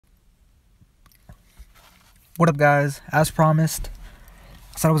What up, guys? As promised,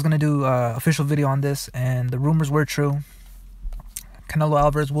 I said I was going to do an official video on this, and the rumors were true. Canelo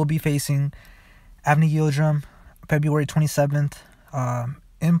Alvarez will be facing Avni Yildirim February 27th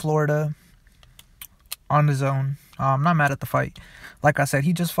in Florida on his own. I'm not mad at the fight. Like I said,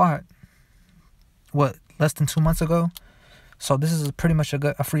 he just fought, less than 2 months ago? So this is pretty much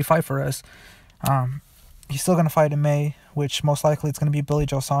a free fight for us. He's still going to fight in May, which most likely it's going to be Billy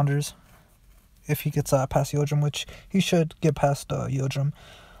Joe Saunders. If he gets past Yildirim, which he should get past Yildirim.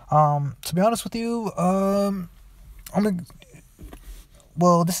 To be honest with you,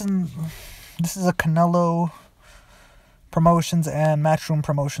 this is a Canelo Promotions and Matchroom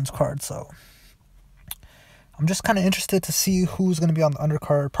Promotions card, so I'm just kind of interested to see who's going to be on the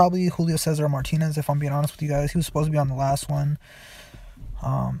undercard. Probably Julio Cesar Martinez, if I'm being honest with you guys. He was supposed to be on the last one.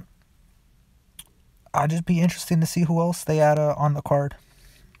 I'd just be interested to see who else they add on the card.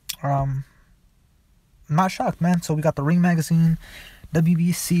 I'm not shocked, man. So we got the Ring Magazine,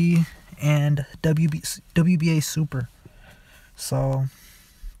 WBC, and WBA Super. So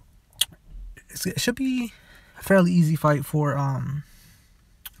it should be a fairly easy fight for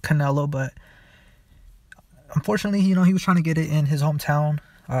Canelo, but unfortunately, he was trying to get it in his hometown.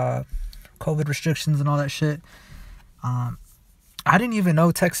 COVID restrictions and all that shit. I didn't even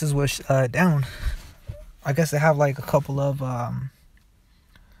know Texas was down. I guess they have like a couple of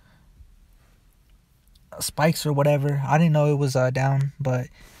spikes or whatever. I didn't know it was down, but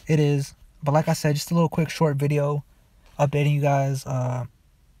it is. But like I said, just a little quick short video updating you guys the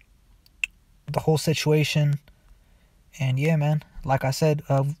whole situation. And yeah, man, like I said,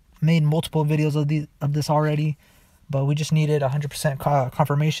 I've made multiple videos of this already, but we just needed 100%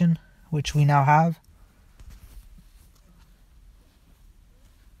 confirmation, which we now have.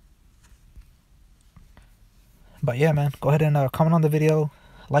 But yeah, man, go ahead and comment on the video,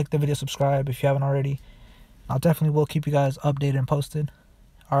 like the video, subscribe if you haven't already. I definitely will keep you guys updated and posted.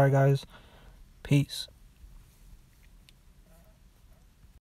 Alright, guys. Peace.